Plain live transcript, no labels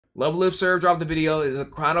Love Live Serve dropped the video. It's a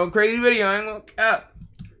kind of crazy video. I ain't gonna cap.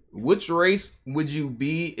 Which race would you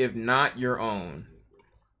be if not your own?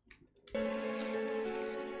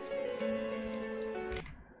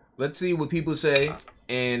 Let's see what people say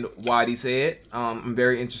and why they say it. I'm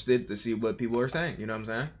very interested to see what people are saying. You know what I'm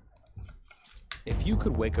saying? If you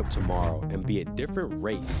could wake up tomorrow and be a different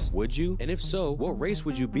race, would you? And if so, what race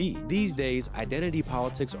would you be? These days, identity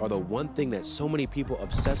politics are the one thing that so many people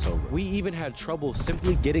obsess over. We even had trouble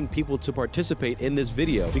simply getting people to participate in this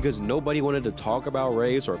video because nobody wanted to talk about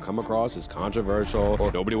race or come across as controversial,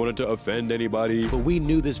 or nobody wanted to offend anybody. But we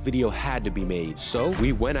knew this video had to be made. So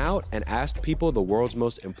we went out and asked people the world's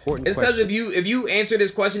most important question. It's because if you answer this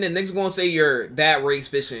question, then niggas gonna say you're that race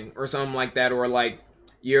fishing or something like that, or like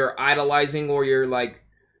you're idolizing or you're like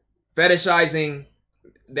fetishizing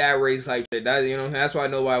that race type shit. That, you know, that's why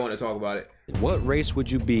nobody want to talk about it. What race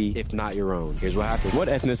would you be if not your own? Here's what happened. What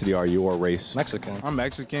ethnicity are you or race? Mexican. I'm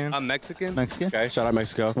Mexican. I'm Mexican. Mexican. Okay, shout out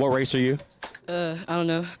Mexico. What race are you? I don't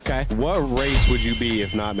know. Okay. What race would you be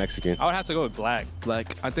if not Mexican? I would have to go with black.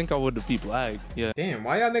 Black. I think I would be black. Yeah. Damn,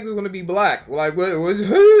 why y'all niggas want to be black? Like, what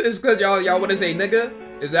it's because y'all want to say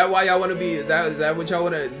nigga? Is that why y'all want to be? Is that what y'all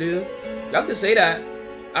want to do? Y'all can say that.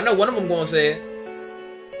 I know one of them gonna say it.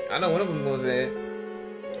 I know one of them gonna say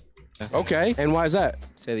it. Okay, and why is that?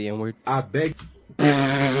 Say the N-word. I beg.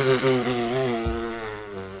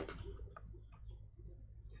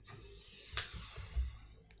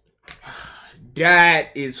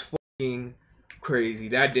 That is fucking crazy.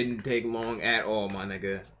 That didn't take long at all, my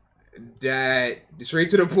nigga. That straight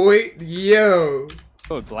to the point. Yo.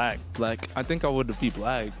 Oh, black. Black. I think I would be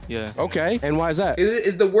black. Yeah. Okay, and why is that?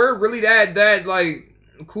 Is the word really that like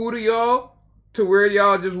cool to y'all to where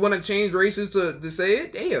y'all just want to change races to say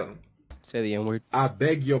it? Damn. Say the N-word. I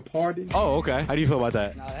beg your pardon. Oh, okay. How do you feel about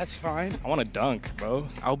that? No, that's fine. I want to dunk, bro.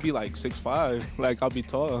 I'll be like 6'5". Like, I'll be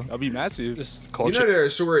tall. I'll be massive. This culture. You know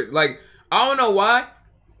they're short. Like, I don't know why.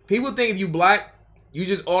 People think if you black, you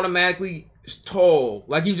just automatically tall.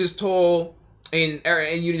 Like, you just tall and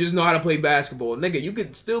you just know how to play basketball. Nigga, you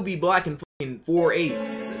could still be black and fucking 4'8".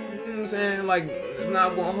 You know what I'm saying? Like, it's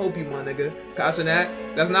not gonna help you, my nigga. Costing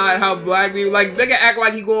that's not how black people, like, nigga act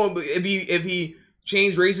like he going, if he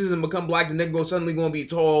change races and become black, the nigga go suddenly gonna be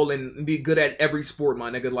tall and be good at every sport,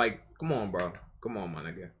 my nigga. Like, come on, bro. Come on, my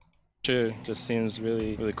nigga. Sure, just seems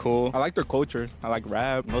really, really cool. I like their culture. I like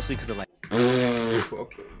rap. Mostly because of like...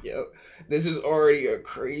 Okay, yo. This is already a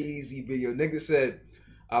crazy video. Nigga said,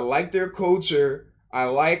 I like their culture. I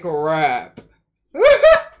like rap.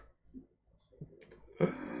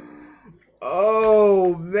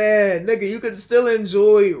 Oh, man. Nigga, you can still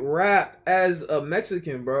enjoy rap as a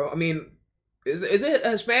Mexican, bro. I mean, is it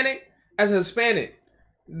Hispanic? As a Hispanic.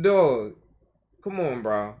 Dog. Come on,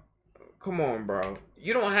 bro. Come on, bro.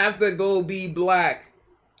 You don't have to go be black.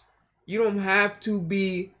 You don't have to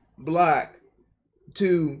be black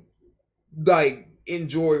to, like,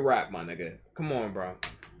 enjoy rap, my nigga. Come on, bro.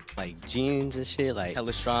 Like jeans and shit, like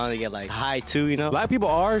hella strong. They get like high too, you know. Black people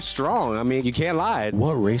are strong. I mean, you can't lie.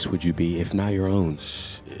 What race would you be if not your own?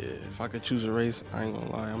 Yeah, if I could choose a race, I ain't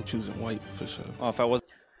gonna lie, I'm choosing white for sure. Oh, if I was...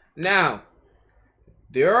 Now,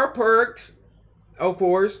 there are perks, of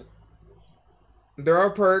course. There are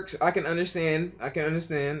perks. I can understand.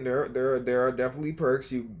 There are definitely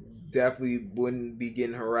perks. You definitely wouldn't be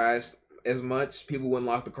getting harassed as much. People wouldn't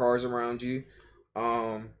lock the cars around you.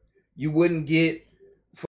 You wouldn't get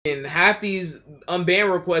fucking half these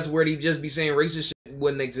unban requests where they just be saying racist shit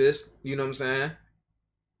wouldn't exist. You know what I'm saying?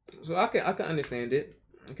 So I can understand it.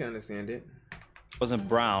 I can understand it. Wasn't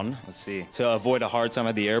brown, let's see. To avoid a hard time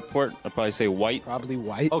at the airport, I'd probably say white. Probably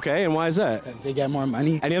white. Okay, and why is that? Because they get more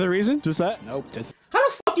money. Any other reason? Just that? Nope, just... How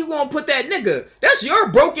the fuck you gonna put that nigga? That's your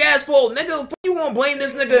broke ass fault, nigga. Fuck you gonna blame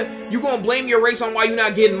this nigga? You gonna blame your race on why you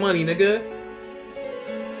not getting money, nigga?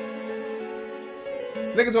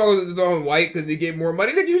 Nigga talking white because they get more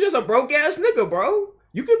money. Nigga, you just a broke ass nigga, bro.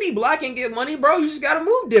 You could be black and get money, bro. You just gotta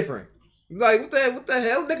move different. Like, what the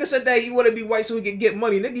hell? Nigga said that he want to be white so he can get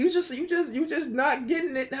money. Nigga, you just not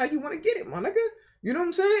getting it how you want to get it, my nigga. You know what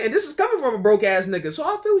I'm saying? And this is coming from a broke ass nigga. So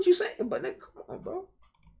I feel what you saying, but nigga, come on, bro.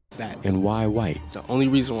 That. And why white? The only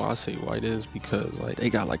reason why I say white is because like they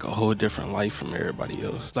got like a whole different life from everybody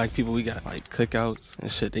else. Like people, we got like cookouts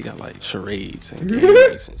and shit. They got like charades and game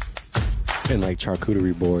nights and shit. And like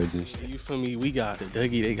charcuterie boards and shit. You feel me? We got the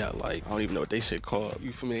Dougie. They got like, I don't even know what they shit called.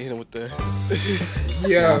 You feel me? They hit them with the...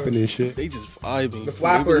 Yeah. And shit. They just vibing. The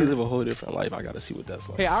flapper. We live a whole different life. I gotta see what that's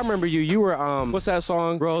like. Hey, I remember you. You were, what's that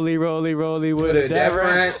song? Rolly, rolly, rolly with With a a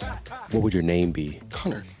different. different. What would your name be?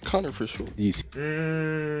 Connor for sure. You see.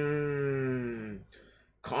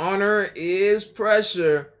 Connor is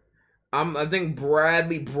pressure. I think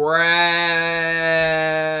Brad.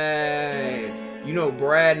 You know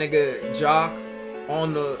Brad, nigga, jock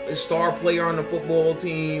on the star player on the football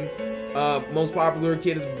team. Most popular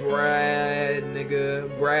kid is Brad,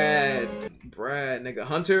 nigga. Brad, nigga.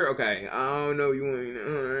 Hunter. Okay, I don't know. I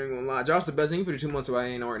ain't gonna lie. Josh the best thing for the 2 months, so I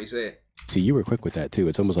ain't already said. See, you were quick with that too.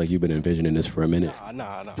 It's almost like you've been envisioning this for a minute.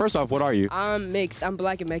 Nah. First off, what are you? I'm mixed. I'm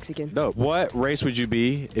black and Mexican. Dope. What race would you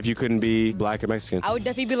be if you couldn't be black and Mexican? I would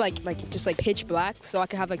definitely be just like pitch black, so I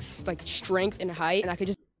could have like strength and height, and I could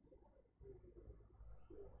just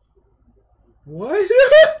What?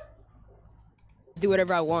 do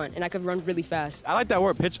whatever I want, and I could run really fast. I like that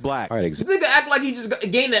word, pitch black. All right, This nigga act like he just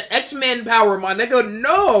gained an X-Men power, my nigga.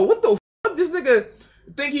 No, what the fuck? This nigga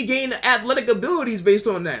think he gained athletic abilities based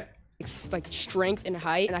on that. Like strength and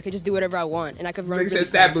height, and I could just do whatever I want, and I could run Nigga really said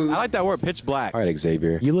stab fast. boost. I like that word, pitch black. All right,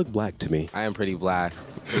 Xavier, you look black to me. I am pretty black.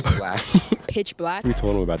 Pitch black. Pitch black. We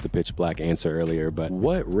told him about the pitch black answer earlier, but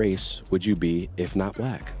what race would you be if not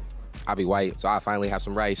black? I'll be white, so I finally have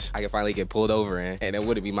some rice. I can finally get pulled over in, and it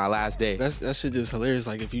would be my last day. That shit just hilarious.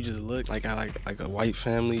 Like if you just look like I like a white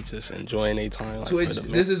family just enjoying their time. Like, Twitch,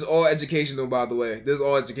 this is all educational, by the way. This is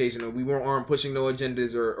all educational. We aren't pushing no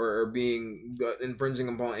agendas or being infringing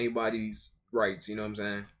upon anybody's rights. You know what I'm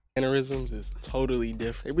saying? mannerisms is totally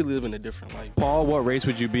different. They really live in a different life. Paul, what race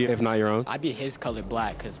would you be if not your own? I'd be his color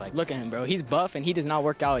black, because, like, look at him, bro. He's buff, and he does not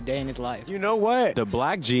work out a day in his life. You know what? The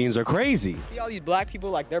black genes are crazy. See all these black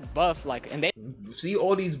people, like, they're buff, like, and they... See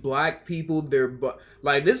all these black people, they're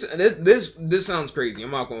like, this sounds crazy.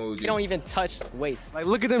 I'm not gonna hold you. They don't even touch waist. Like,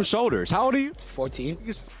 look at them shoulders. How old are you? 14.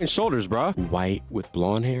 His fucking shoulders, bro. White with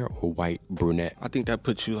blonde hair or white brunette? I think that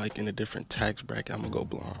puts you like in a different tax bracket. I'm gonna go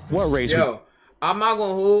blonde. What race? Yo, I'm not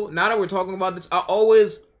gonna hold. Now that we're talking about this, I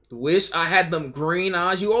always wish I had them green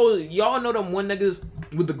eyes. Y'all know them one niggas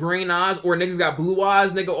with the green eyes, or niggas got blue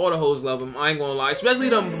eyes, nigga. All the hoes love them. I ain't gonna lie, especially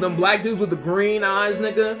them black dudes with the green eyes,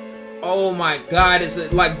 nigga. Oh my god, it's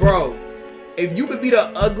like, bro, if you could be the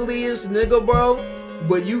ugliest nigga, bro,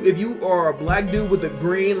 but if you are a black dude with the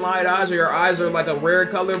green light eyes, or your eyes are like a rare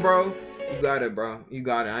color, bro, you got it, bro. You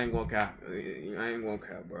got it. I ain't gonna cap.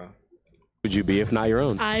 Bro. Would you be if not your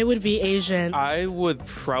own? I would be Asian. I would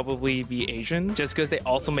probably be Asian, just because they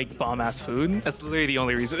also make bomb-ass food. That's literally the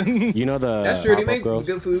only reason. You know the That's true. They Powerpuff make Girls?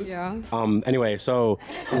 good food. Yeah. Anyway, so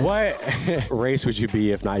what race would you be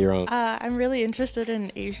if not your own? I'm really interested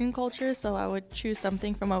in Asian culture, so I would choose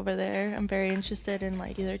something from over there. I'm very interested in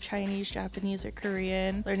like either Chinese, Japanese, or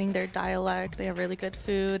Korean, learning their dialect. They have really good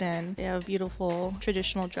food and they have beautiful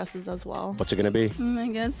traditional dresses as well. What's it gonna be? I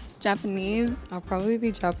guess Japanese. I'll probably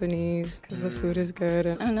be Japanese because the food is good.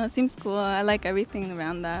 I don't know, it seems cool. I like everything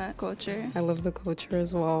around that culture. I love the culture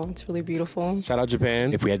as well. It's really beautiful. Shout out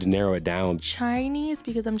Japan. If we had to narrow it down. Chinese,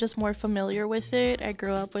 because I'm just more familiar with it. I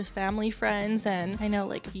grew up with family friends and I know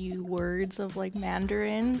like a few words of like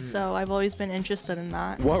Mandarin, so I've always been interested in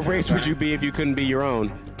that. What race would you be if you couldn't be your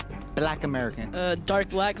own? Black American. Dark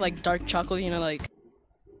black, like dark chocolate, you know, like.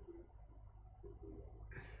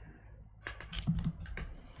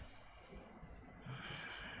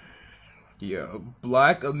 Yeah,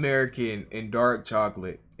 black American and dark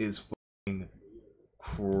chocolate is fucking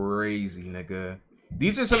crazy, nigga.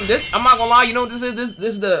 These are I'm not gonna lie, you know what this is?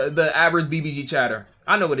 This is the average BBG chatter.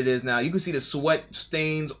 I know what it is now. You can see the sweat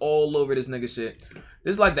stains all over this nigga shit.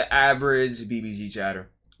 This is like the average BBG chatter.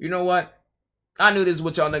 You know what? I knew this is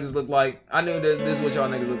what y'all niggas look like. I knew this is what y'all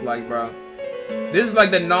niggas look like, bro. This is like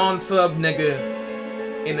the non-sub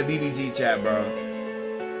nigga in the BBG chat, bro.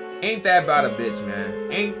 Ain't that about a bitch,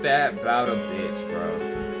 man? Ain't that about a bitch,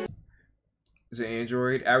 bro? Is it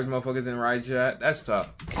Android? Average motherfuckers in right chat? That's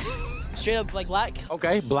tough. Straight up, like, black.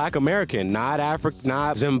 Okay, black American, not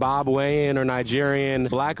Zimbabwean or Nigerian,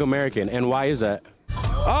 black American. And why is that?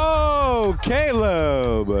 Oh,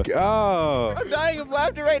 Caleb. Oh. I'm dying of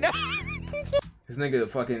laughter right now. This nigga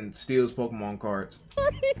fucking steals Pokemon cards.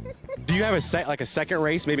 Do you have a second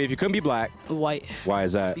race? Maybe if you couldn't be black. White. Why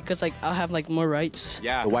is that? Because like I'll have like more rights.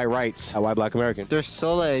 Yeah, the white rights. Why black American? They're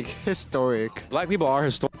so like historic. Black people are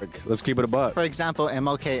historic. Let's keep it a buck. For example,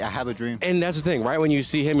 MLK, I have a dream. And that's the thing, right? When you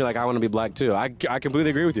see him, you're like, I want to be black too. I completely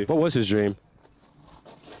agree with you. What was his dream?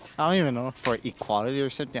 I don't even know. For equality or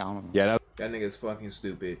something, I don't know. Yeah, that nigga's fucking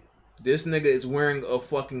stupid. This nigga is wearing a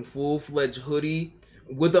fucking full-fledged hoodie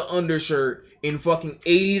with an undershirt in fucking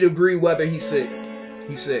 80-degree weather. He's sick.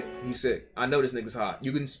 He's sick. He's sick. I know this nigga's hot.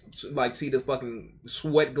 You can like see the fucking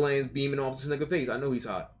sweat glands beaming off this nigga's face. I know he's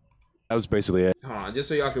hot. That was basically it. Hold on, just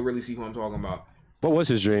so y'all can really see who I'm talking about. What was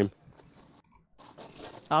his dream?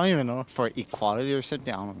 I don't even know. For equality or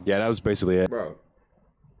something, I don't know. Yeah, that was basically it. Bro,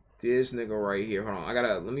 this nigga right here. Hold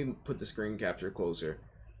on, let me put the screen capture closer.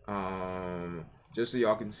 Just so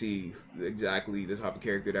y'all can see exactly the type of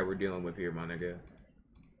character that we're dealing with here, my nigga.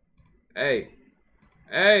 Hey,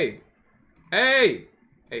 hey, hey,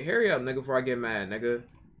 hey, hurry up, nigga, before I get mad, nigga.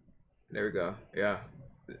 There we go. Yeah.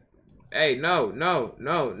 Hey, no, not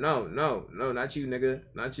you, nigga,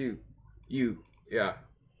 not you. You, yeah.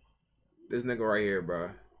 This nigga right here, bro.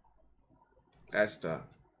 That's tough.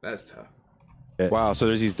 That's tough. Wow, so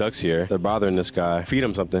there's these ducks here. They're bothering this guy. Feed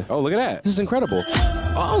him something. Oh, look at that. This is incredible.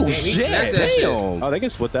 Oh, damn, shit. Damn. Shit. Oh, they can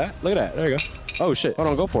split that. Look at that. There you go. Oh, shit. Hold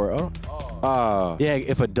on, go for it. Oh. Yeah,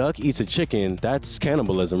 if a duck eats a chicken, that's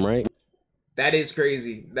cannibalism, right? That is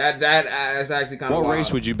crazy. That's actually kind of What wild.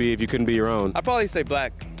 race would you be if you couldn't be your own? I'd probably say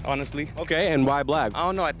black, honestly. Okay, and why black? I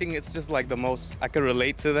don't know. I think it's just like the most, I could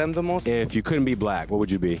relate to them the most. If you couldn't be black, what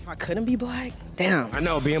would you be? If I couldn't be black? Damn. I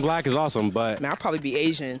know, being black is awesome, but... Man, I'd probably be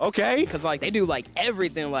Asian. Okay. Because, like, they do, like,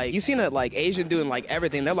 everything. Like, you seen it, like, Asian doing, like,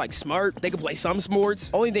 everything. They're, like, smart. They can play some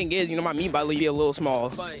sports. Only thing is, you know, my meat body be a little small.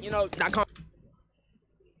 But, you know, not...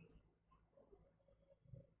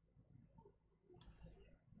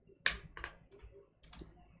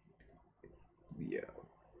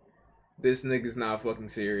 This nigga's not fucking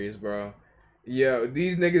serious, bro. Yo,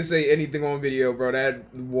 these niggas say anything on video, bro.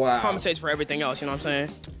 That, wow. Compensates for everything else, you know what I'm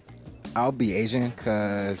saying? I'll be Asian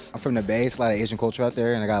because I'm from the Bay. It's a lot of Asian culture out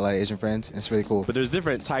there, and I got a lot of Asian friends. And it's really cool. But there's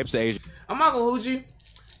different types of Asian. I'm not gonna hold you.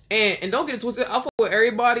 And don't get it twisted. I fuck with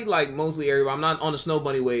everybody, like mostly everybody. I'm not on the Snow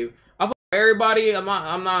Bunny wave. I fuck with everybody. I'm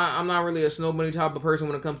not really a Snow Bunny type of person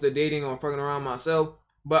when it comes to dating or fucking around myself.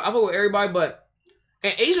 But I fuck with everybody,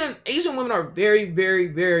 and Asian women are very, very,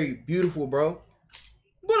 very beautiful, bro.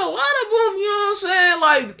 But a lot of them, you know what I'm saying?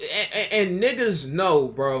 Like, and niggas know,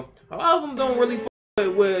 bro. A lot of them don't really fuck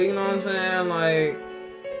with, you know what I'm saying? Like,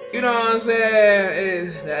 you know what I'm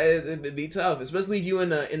saying? It'd be tough, especially if you in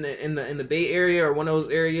the Bay Area or one of those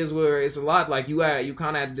areas where it's a lot. Like, you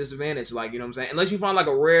kind of at a disadvantage. Like, you know what I'm saying? Unless you find like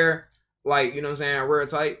a rare, like, you know what I'm saying, a rare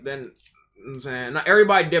type, then. You know what I'm saying, not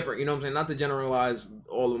everybody different, you know what I'm saying, not to generalize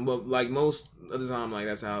all of them, but like most of the time, like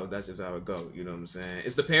that's just how it goes, you know what I'm saying.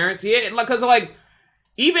 It's the parents, yeah, like, cause like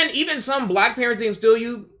even some black parents instill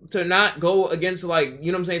you to not go against, like,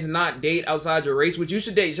 you know what I'm saying, to not date outside your race, which you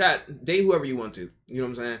should date whoever you want to, you know what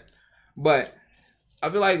I'm saying. But I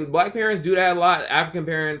feel like black parents do that a lot. African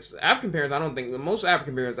parents, I don't think most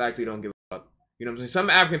African parents actually don't give a fuck. You know what I'm saying? Some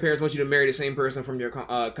African parents want you to marry the same person from your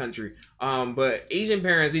country. But Asian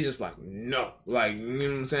parents, they just like, no. Like, you know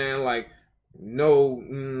what I'm saying? Like, no,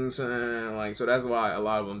 you know what I'm saying? Like, so that's why a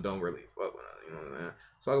lot of them don't really fuck with us, you know what I'm saying?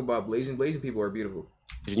 Let's talk about Blazing. Blazing people are beautiful.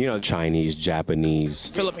 You know, Chinese, Japanese.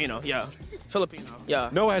 Filipino, yeah. Filipino,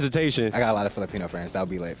 yeah. No hesitation. I got a lot of Filipino friends. That'll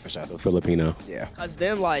be lit for sure. Filipino. Yeah. Cause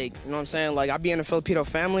then, like, you know what I'm saying? Like, I be in a Filipino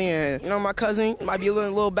family, and you know, my cousin might be a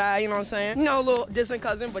little bad. You know what I'm saying? You know, a little distant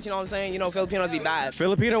cousin, but you know what I'm saying? You know, Filipinos be bad.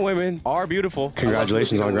 Filipino women are beautiful.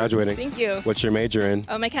 Congratulations on graduating. Thank you. What's your major in?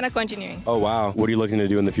 Mechanical engineering. Oh wow. What are you looking to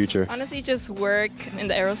do in the future? Honestly, just work in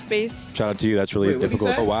the aerospace. Shout out to you. That's really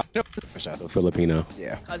difficult. Oh wow. For sure. Filipino.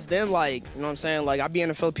 Yeah. Cause then, like, you know what I'm saying? Like, I be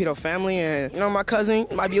in a Filipino family, and you know, my cousin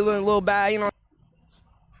might be a little bad. You know.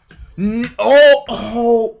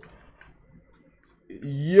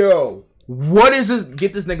 Yo, what is this?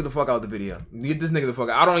 Get this nigga the fuck out of the video. Get this nigga the fuck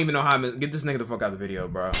out. I don't even know how I'm. Get this nigga the fuck out of the video,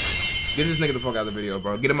 bro. Get this nigga the fuck out of the video,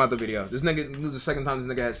 bro. Get him out the video. This nigga, this is the second time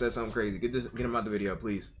this nigga has said something crazy. Get him out the video,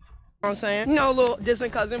 please. You know what I'm saying? You know, a little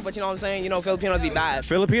distant cousin, but you know what I'm saying? You know, Filipinos be bad.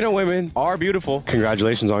 Filipino women are beautiful.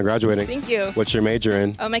 Congratulations on graduating. Thank you. What's your major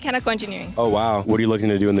in? Mechanical engineering. Oh wow. What are you looking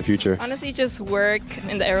to do in the future? Honestly, just work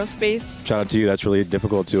in the aerospace. Shout out to you. That's really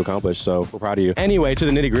difficult to accomplish, so we're proud of you. Anyway, to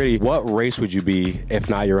the nitty gritty, what race would you be if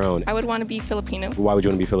not your own? I would want to be Filipino. Why would you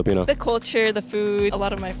want to be Filipino? The culture, the food. A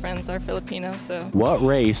lot of my friends are Filipino, so. What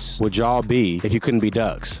race would y'all be if you couldn't be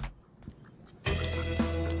ducks?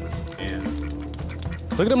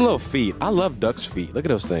 Look at them little feet. I love ducks' feet. Look at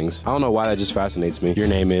those things. I don't know why that just fascinates me. Your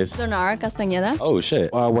name is? Sonara Castañeda. Oh,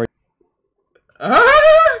 shit. Where...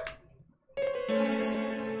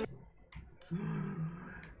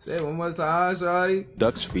 Say it one more time, shawty.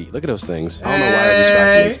 Duck's feet. Look at those things. I don't know why that just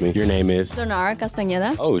fascinates me. Your name is? Sonara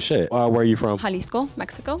Castañeda. Oh, shit. Where are you from? Jalisco,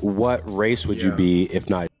 Mexico. What race would you be if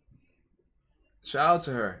not? Shout out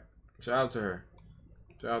to her. Shout out to her.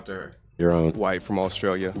 Shout out to her. Your own. White from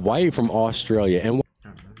Australia. White from Australia. And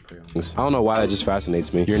I don't know why that just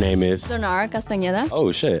fascinates me. Your name is? Sonara Castañeda.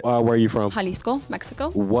 Oh, shit. Where are you from? Jalisco,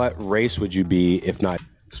 Mexico. What race would you be if not?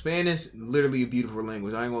 Spanish, literally a beautiful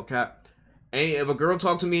language. I ain't gonna cap. And if a girl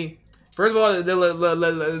talk to me, first of all, the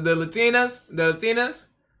Latinas,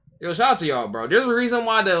 yo, shout out to y'all, bro. There's a reason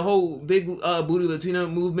why the whole big booty Latina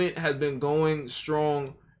movement has been going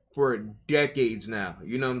strong for decades now.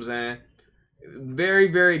 You know what I'm saying? Very,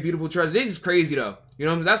 very beautiful treasures. They just crazy though. You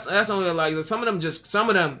know, that's only like some of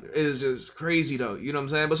them is just crazy though. You know what I'm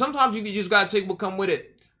saying? But sometimes you just gotta take what come with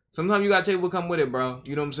it. Sometimes you gotta take what come with it, bro.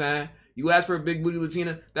 You know what I'm saying? You ask for a big booty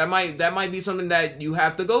Latina, that might be something that you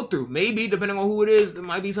have to go through. Maybe depending on who it is, it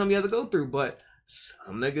might be something you have to go through. But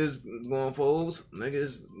some niggas going forwards,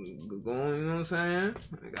 niggas going, you know what I'm saying?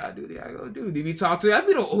 They gotta do what they gotta go do. They be toxic. That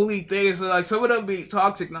be the only thing. So like some of them be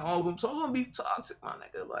toxic, not all of them. Some of them be toxic, my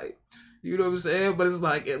nigga. Like, you know what I'm saying? But it's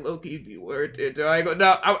like it low key be worth it.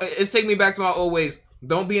 It's taking me back to my old ways.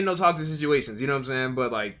 Don't be in no toxic situations. You know what I'm saying?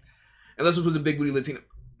 But like, unless it was a big booty Latina.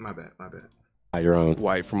 My bad. Your own.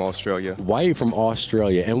 White from Australia. White from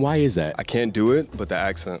Australia. And why is that? I can't do it, but the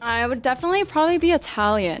accent. I would definitely probably be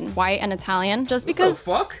Italian. White and Italian. Just because...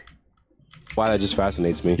 What the fuck? Why, that just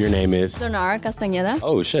fascinates me. Your name is? Sonara Castañeda.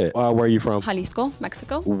 Oh, shit. Where are you from? Jalisco,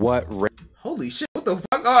 Mexico. What Holy shit. What the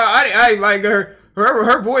fuck? Oh, I like her.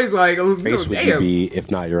 Her voice like, oh, race would you be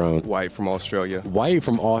if not your own? White from Australia. White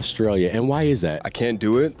from Australia. And why is that? I can't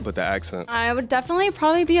do it, but the accent. I would definitely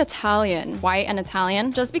probably be Italian. White and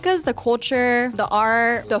Italian. Just because the culture, the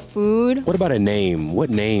art, the food. What about a name? What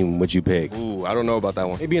name would you pick? Ooh, I don't know about that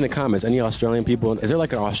one. Maybe in the comments, any Australian people? Is there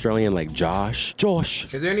like an Australian like Josh?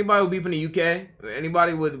 Josh. Is there anybody who would be from the UK?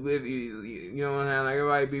 Anybody would, you know what I'm saying? Like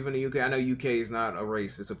everybody be from the UK. I know UK is not a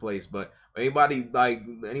race, it's a place, but anybody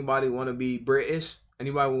want to be British?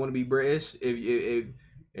 Anybody want to be British? If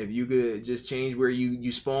you could just change where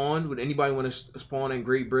you spawned, would anybody want to spawn in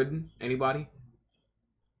Great Britain? Anybody?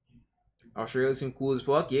 Australia seems cool as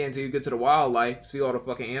fuck. Yeah, until you get to the wildlife, see all the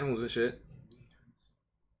fucking animals and shit.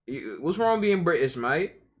 What's wrong with being British,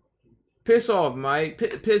 mate? Piss off, mate.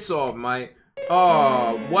 Piss off, mate.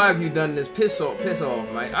 Oh, why have you done this? Piss off,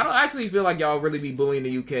 mate. I don't actually feel like y'all really be bullying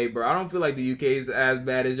the UK, bro. I don't feel like the UK is as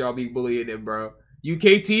bad as y'all be bullying it, bro.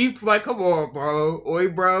 UK teeth? Like, come on, bro. Oi,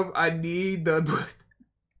 bro. I need the...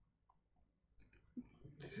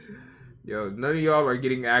 Yo, none of y'all are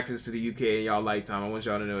getting access to the UK in y'all lifetime. I want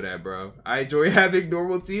y'all to know that, bro. I enjoy having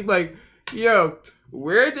normal teeth. Like, yo,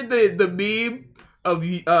 where did the meme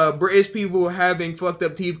of British people having fucked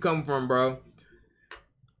up teeth come from, bro?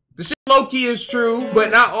 The shit low-key is true,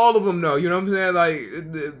 but not all of them, though. You know what I'm saying? Like,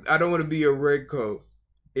 I don't want to be a red coat.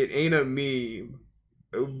 It ain't a meme.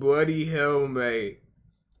 Bloody hell, mate.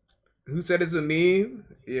 Who said it's a meme?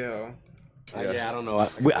 Yo. Yeah, I don't know.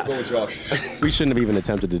 We shouldn't have even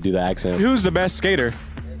attempted to do the accent. Who's the best skater?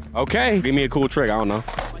 Okay. Give me a cool trick. I don't know.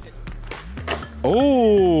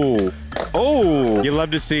 Oh. Oh. You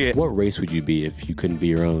love to see it. What race would you be if you couldn't be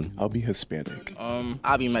your own? I'll be Hispanic.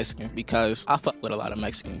 I'll be Mexican because I fuck with a lot of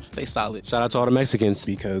Mexicans. They solid. Shout out to all the Mexicans.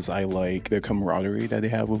 Because I like their camaraderie that they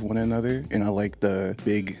have with one another, and I like the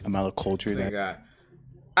big amount of culture that...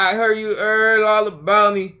 I heard you heard all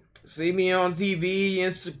about me. See me on TV,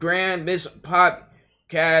 Instagram, bitch, pop,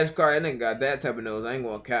 cash card. That nigga got that type of nose. I ain't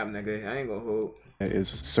gonna cap, nigga. I ain't gonna hold. Is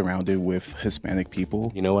surrounded with Hispanic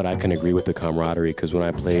people. You know what? I can agree with the camaraderie because when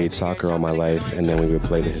I played soccer all my life and then we would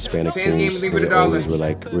play the Hispanic teams, they always were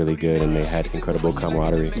like really good and they had incredible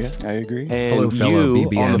camaraderie. Yeah, I agree. And hello, fellow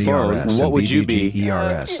you on the phone, what would you be?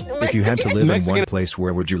 ERS. If you had to live in one place,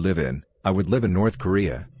 where would you live in? I would live in North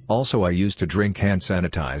Korea. Also, I used to drink hand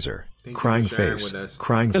sanitizer. Crying face.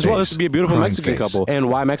 Crying face. As well, this would be a beautiful Mexican face. couple. And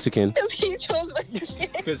why Mexican? Because he chose Mexican.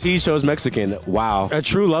 Because he chose Mexican. Wow. A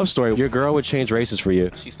true love story. Your girl would change races for you.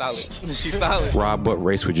 She's solid. She's solid. Rob, what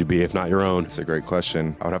race would you be if not your own? That's a great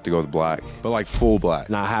question. I would have to go with black, but like full black.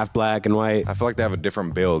 Not half black and white. I feel like they have a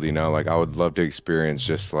different build, you know? Like I would love to experience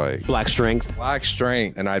just like... Black strength. Black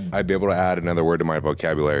strength. And I'd be able to add another word to my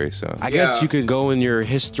vocabulary, so... I guess you could go in your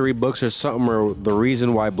history books or something, or the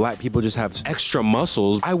reason why black people just have extra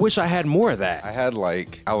muscles. I wish I had more of that. I had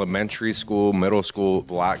like elementary school, middle school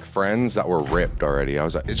black friends that were ripped already. I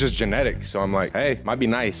was like, it's just genetics. So I'm like, hey, might be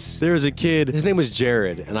nice. There was a kid, his name was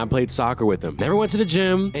Jared, and I played soccer with him. Never went to the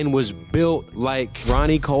gym and was built like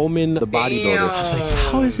Ronnie Coleman, the bodybuilder. I was like,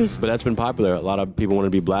 how is this? But that's been popular. A lot of people want to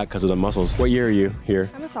be black because of the muscles. What year are you here?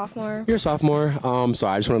 I'm a sophomore. You're a sophomore?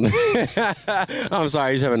 Sorry, I just want to... I'm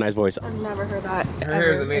sorry, you just have a nice voice. I've never heard that Her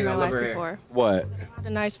hair is ever amazing. in I my love life her hair. before. What? I had a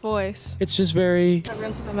nice voice. It's just very...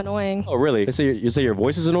 Everyone says I'm annoying. Oh, really? You say your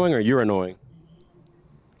voice is annoying or you're annoying?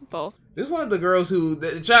 Both. This is one of the girls who...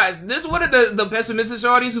 This is one of the pessimistic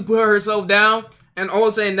shorties who put herself down and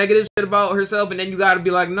always saying negative shit about herself, and then you gotta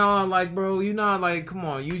be like, no, like, bro, you not like, come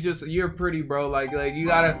on, you're pretty, bro. Like you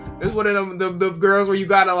gotta... This is one of them the girls where you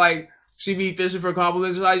gotta like... She be fishing for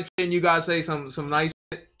compliments like, and you gotta say some nice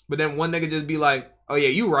shit, but then one nigga just be like, oh yeah,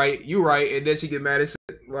 you right, and then she get mad as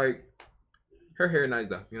shit. Like, her hair nice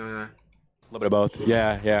though, you know what I mean? A little bit of both.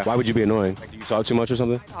 Yeah. Why would you be annoying? Like, do you talk too much or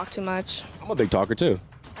something? I talk too much. I'm a big talker too.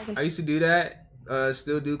 I used to do that.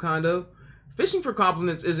 Still do kind of. Fishing for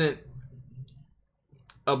compliments isn't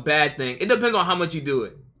a bad thing. It depends on how much you do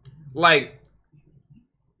it. Like,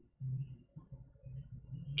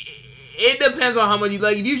 it depends on how much you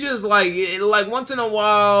like. If you just like once in a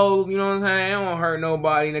while, you know what I'm saying? It won't hurt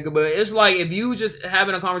nobody, nigga. But it's like if you just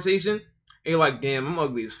having a conversation and you're like, damn, I'm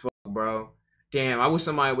ugly as fuck, bro. Damn, I wish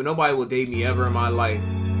nobody would date me ever in my life.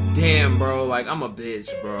 Damn, bro, like I'm a bitch,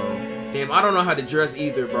 bro. Damn, I don't know how to dress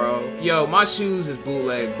either, bro. Yo, my shoes is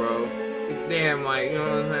bootleg, bro. Damn, like, you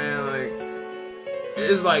know what I'm saying? Like,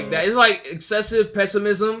 it's like that. It's like excessive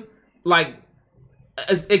pessimism, like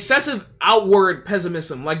excessive outward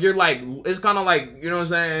pessimism. Like you're like, it's kind of like, you know what I'm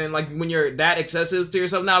saying? Like when you're that excessive to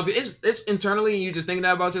yourself. Now, if it's internally and you just thinking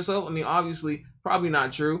that about yourself, I mean, obviously, probably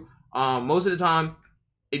not true. Most of the time,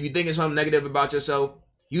 if you're thinking something negative about yourself,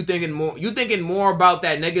 you thinking more about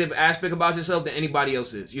that negative aspect about yourself than anybody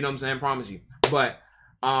else is. You know what I'm saying? Promise you. But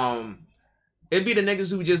it'd be the niggas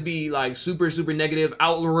who just be like super, super negative,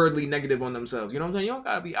 outwardly negative on themselves. You know what I'm saying? You don't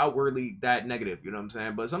gotta be outwardly that negative. You know what I'm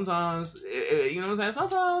saying? But sometimes, you know what I'm saying?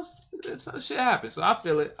 Sometimes shit happens. So I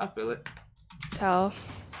feel it. Tell.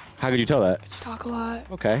 How could you tell that? To talk a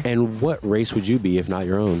lot. Okay. And what race would you be if not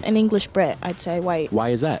your own? An English Brit, I'd say white. Why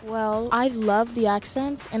is that? Well, I love the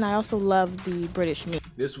accents and I also love the British meat.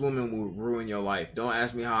 This woman will ruin your life. Don't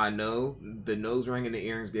ask me how I know. The nose ring and the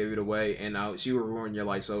earrings gave it away, and she will ruin your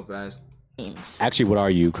life so fast. Actually, what are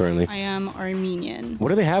you currently? I am Armenian. What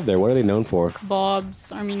do they have there? What are they known for?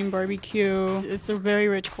 Kebabs, Armenian barbecue. It's a very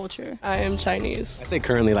rich culture. I am Chinese. I say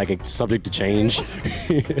currently like a subject to change.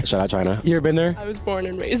 Shout out China. You ever been there? I was born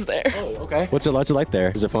and raised there. Oh, okay. What's it like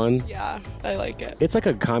there? Is it fun? Yeah, I like it. It's like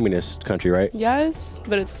a communist country, right? Yes,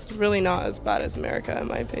 but it's really not as bad as America, in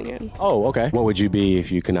my opinion. Oh, okay. What would you be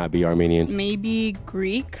if you could not be Armenian? Maybe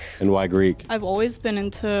Greek. And why Greek? I've always been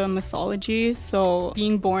into mythology, so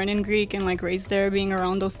being born in Greek and like raised there, being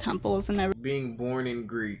around those temples and everything. Being born in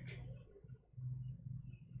Greek.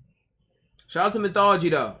 Shout out to mythology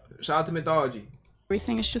though. Shout out to mythology.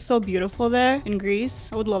 Everything is just so beautiful there in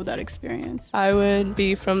Greece. I would love that experience. I would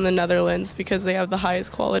be from the Netherlands because they have the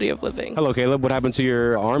highest quality of living. Hello, Caleb. What happened to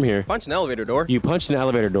your arm here? Punched an elevator door. You punched an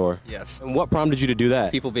elevator door? Yes. And what prompted you to do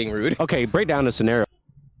that? People being rude. Okay, break down the scenario.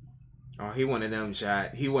 Oh, he one of them,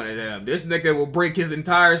 shot. He one of them. This nigga will break his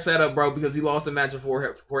entire setup, bro, because he lost a match of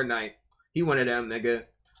Fortnite. He one of them, nigga.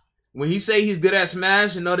 When he say he's good at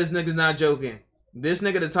Smash, you know this nigga's not joking. This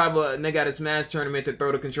nigga the type of nigga at a Smash tournament to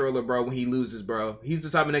throw the controller, bro, when he loses, bro. He's the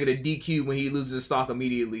type of nigga to DQ when he loses his stock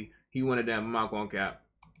immediately. He one of them. I'm not gonna cap.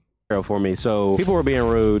 For me. So people were being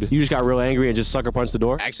rude. You just got real angry and just sucker punched the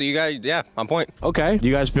door? Actually, you guys, yeah, on point. Okay. Do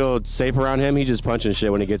you guys feel safe around him? He just punching shit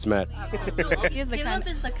when he gets mad. Caleb is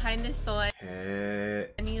the kindest soul.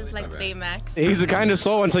 And he is like Baymax. He's the kind of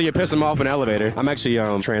soul until you piss him off in an elevator. I'm actually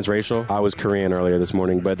transracial. I was Korean earlier this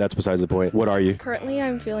morning, but that's besides the point. What are you? Currently,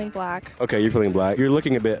 I'm feeling black. Okay, you're feeling black. You're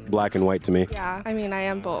looking a bit black and white to me. Yeah, I mean, I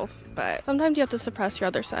am both, but sometimes you have to suppress your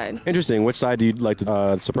other side. Interesting. Which side do you like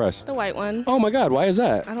to suppress? The white one. Oh my God, why is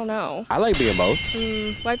that? I don't know. I like being both.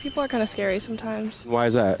 White people are kind of scary sometimes. Why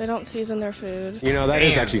is that? They don't season their food. You know, that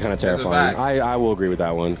is actually kind of terrifying. I will agree with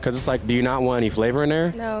that one. Because it's like, do you not want any flavor in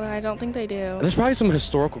there? No, I don't think they do. There's probably some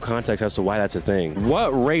historical context as to why that's a thing. What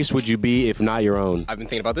race would you be if not your own? I've been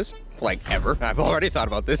thinking about this like ever. I've already thought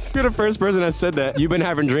about this. You're the first person that said that. You've been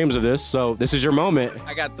having dreams of this, so this is your moment.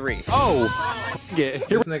 I got 3. Oh, yeah.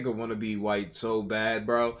 This nigga wanna be white so bad,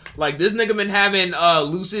 bro. Like this nigga been having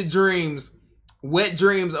lucid dreams. Wet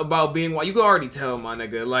dreams about being white. You can already tell, my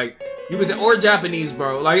nigga. Like, you could tell, or Japanese,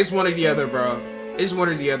 bro. Like, it's one or the other, bro. It's one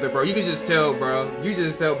or the other, bro. You can just tell, bro. You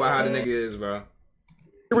just tell by how the nigga is, bro.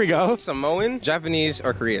 Here we go. Samoan, Japanese,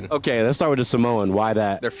 or Korean. Okay, let's start with the Samoan. Why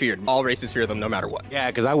that? They're feared. All races fear them no matter what. Yeah,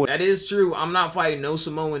 because I would. That is true. I'm not fighting no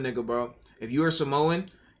Samoan nigga, bro. If you're a Samoan,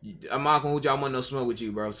 I'm not gonna hold y'all want no smoke with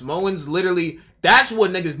you, bro. Samoans literally, that's what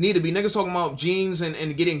niggas need to be. Niggas talking about jeans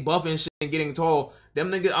and getting buff and shit and getting tall. Them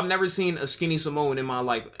niggas, I've never seen a skinny Samoan in my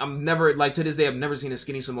life. I'm never, like to this day, I've never seen a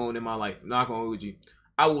skinny Samoan in my life. Not gonna hold you.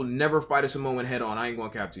 I will never fight a Samoan head on. I ain't gonna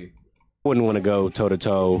cap to you. Wouldn't want to go toe to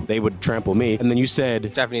toe. They would trample me. And then you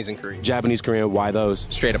said Japanese and Korean. Japanese, Korean. Why those?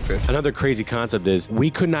 Straight up food. Another crazy concept is we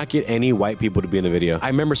could not get any white people to be in the video. I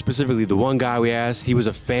remember specifically the one guy we asked, he was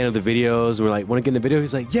a fan of the videos. We're like, want to get in the video?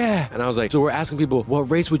 He's like, yeah. And I was like, so we're asking people, what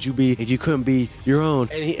race would you be if you couldn't be your own?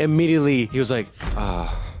 And he was like,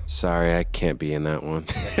 sorry, I can't be in that one.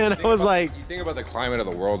 And I was like, you think about the climate of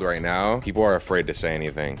the world right now, people are afraid to say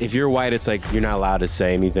anything. If you're white, it's like you're not allowed to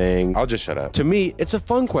say anything. I'll just shut up. To me, it's a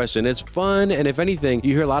fun question. It's fun, and if anything,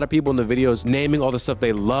 you hear a lot of people in the videos naming all the stuff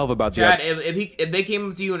they love about Chad, if they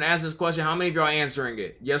came up to you and asked this question, how many of y'all are answering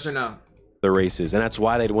it? Yes or no? the races, and that's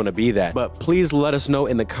why they'd want to be that. But please let us know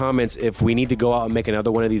in the comments if we need to go out and make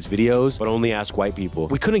another one of these videos, but only ask white people.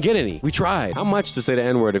 We couldn't get any. We tried. How much to say the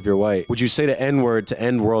N-word if you're white? Would you say the N-word to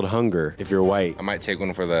end world hunger if you're white? I might take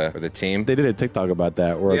one for the team. They did a TikTok about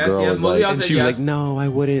that where Yes, a girl yes, was Molly like, and she was yes. like, no, I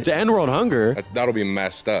wouldn't. To end world hunger? That'll be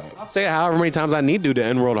messed up. I'll say it however many times I need to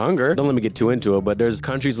end world hunger. Don't let me get too into it, but there's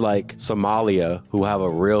countries like Somalia who have a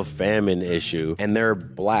real famine issue, and they're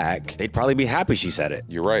black. They'd probably be happy she said it.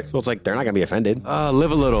 You're right. So it's like, they're not gonna be offended.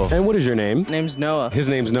 Live a little. And what is your name? Name's Noah. His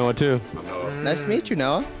name's Noah too. Nice to meet you,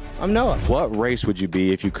 Noah. I'm Noah. What race would you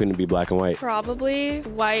be if you couldn't be black and white? Probably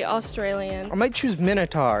white Australian. I might choose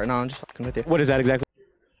Minotaur. No, I'm just fucking with you. What is that exactly?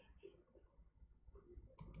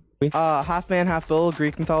 Half man, half bull,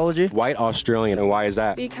 Greek mythology. White Australian, and why is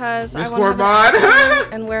that? Because Miss I want to have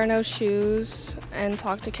Corbin. and wear no shoes and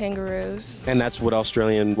talk to kangaroos. And that's what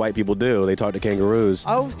Australian white people do. They talk to kangaroos.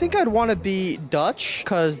 I think I'd want to be Dutch,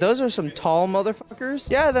 because those are some tall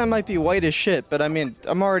motherfuckers. Yeah, that might be white as shit, but I mean,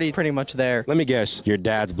 I'm already pretty much there. Let me guess, your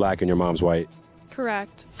dad's black and your mom's white.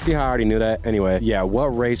 Correct. See how I already knew that? Anyway, yeah, what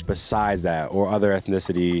race besides that or other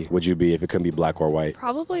ethnicity would you be if it couldn't be black or white?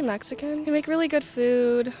 Probably Mexican. They make really good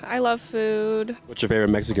food. I love food. What's your favorite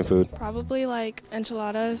Mexican food? Probably like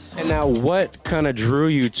enchiladas. And now, what kind of drew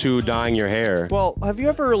you to dyeing your hair? Well, have you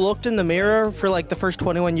ever looked in the mirror for like the first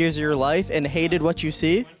 21 years of your life and hated what you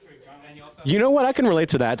see? You know what? I can relate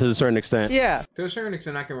to that to a certain extent. Yeah. To a certain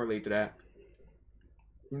extent, I can relate to that.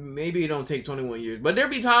 Maybe it don't take 21 years, but there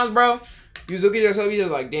be times, bro, you just look at yourself, you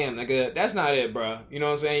just like, damn, nigga, that's not it, bro. You know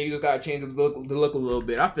what I'm saying? You just gotta change the look a little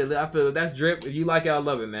bit. I feel it. That's drip. If you like it, I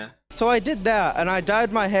love it, man. So I did that, and I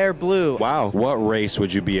dyed my hair blue. Wow. What race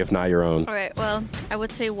would you be if not your own? All right, well, I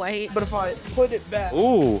would say white. But if I put it back.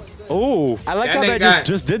 Ooh. Ooh. I like how that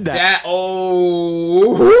just did that. That,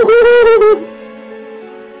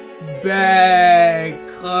 bad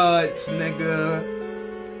cuts, nigga.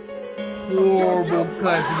 Horrible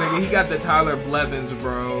cuts, nigga. He got the Tyler Blevins,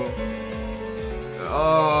 bro.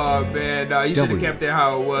 Oh, man. Nah, you should have kept it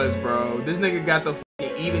how it was, bro. This nigga got the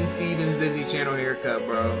fucking Even Stevens Disney Channel haircut,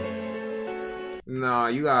 bro. Nah,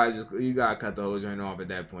 you gotta cut the whole joint off at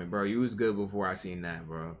that point, bro. You was good before I seen that,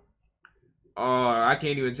 bro. Oh, I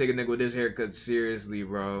can't even take a nigga with this haircut seriously,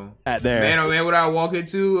 bro. At there. Man, oh man, what I walk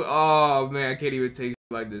into? Oh, man, I can't even take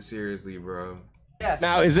like this seriously, bro. Yeah.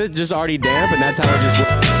 Now, is it just already damp and that's how it just...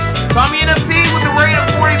 Tommy NFT with the rate of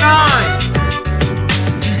 49.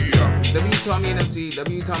 W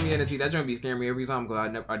Tommy NFT. That joint be scaring me every time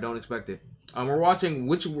because I don't expect it. We're watching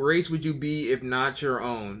Which Race Would You Be If Not Your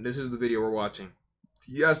Own. This is the video we're watching.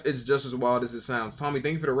 Yes, it's just as wild as it sounds. Tommy,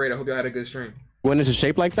 thank you for the rate. I hope y'all had a good stream. When is it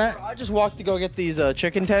shaped like that? I just walked to go get these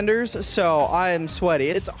chicken tenders, so I am sweaty.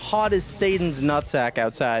 It's hot as Satan's nutsack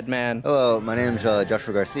outside, man. Hello, my name is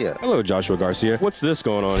Joshua Garcia. Hello, Joshua Garcia. What's this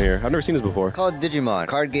going on here? I've never seen this before. Called Digimon.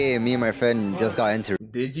 Card game me and my friend just got into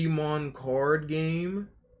Digimon card game?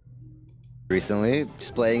 recently.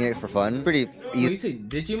 Just playing it for fun. Pretty easy. What you say,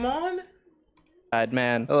 Digimon?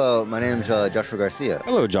 Man. Hello, my name is Joshua Garcia.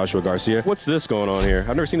 Hello, Joshua Garcia. What's this going on here?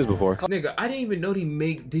 I've never seen this before. Nigga, I didn't even know they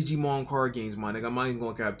make Digimon card games, my nigga. I'm not even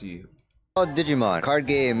gonna cap to you. Called Digimon. Card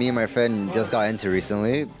game me and my friend just got into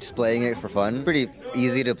recently. Just playing it for fun. Pretty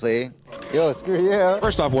easy to play. Yo, screw yeah.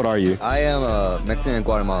 First off, what are you? I am a Mexican and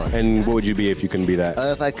Guatemalan. And what would you be if you couldn't be that?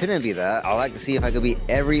 If I couldn't be that, I'd like to see if I could be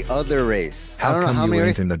every other race. I How don't know come how you many ain't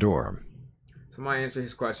races in the dorm? Somebody answer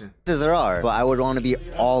his question. there are, but I would want to be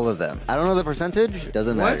all of them. I don't know the percentage.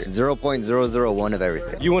 Doesn't matter. 0.001 of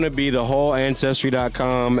everything. You want to be the whole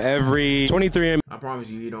Ancestry.com, every 23 I promise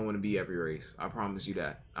you don't want to be every race. I promise you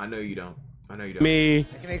that. I know you don't. I know you don't. Me.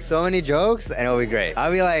 I can make so many jokes and it'll be great.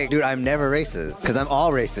 I'll be like, dude, I'm never racist because I'm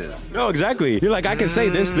all races. No, exactly. You're like, I can say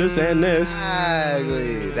this, this, and this.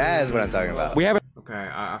 Exactly. That is what I'm talking about. We haven't Okay,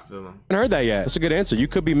 I feel him. heard that yet. That's a good answer. You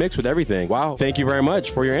could be mixed with everything. Wow. Thank you very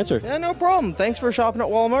much for your answer. Yeah, no problem. Thanks for shopping at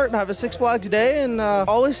Walmart and have a Six Flags day and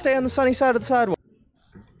always stay on the sunny side of the sidewalk.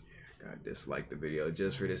 I dislike the video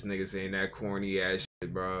just for this nigga saying that corny ass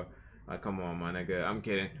shit, bro. Like, come on, my nigga. I'm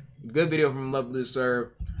kidding. Good video from Lovely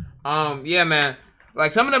Serve. Yeah, man.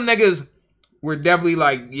 Like, some of them niggas were definitely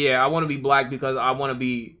like, yeah, I want to be black because I want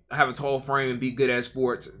to have a tall frame and be good at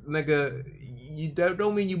sports. Nigga, that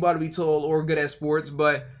don't mean you about to be tall or good at sports,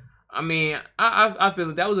 but I mean, I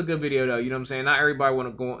feel that was a good video though. You know what I'm saying? Not everybody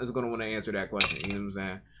is gonna want to answer that question. You know what I'm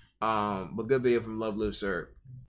saying? But good video from Love Live Serve.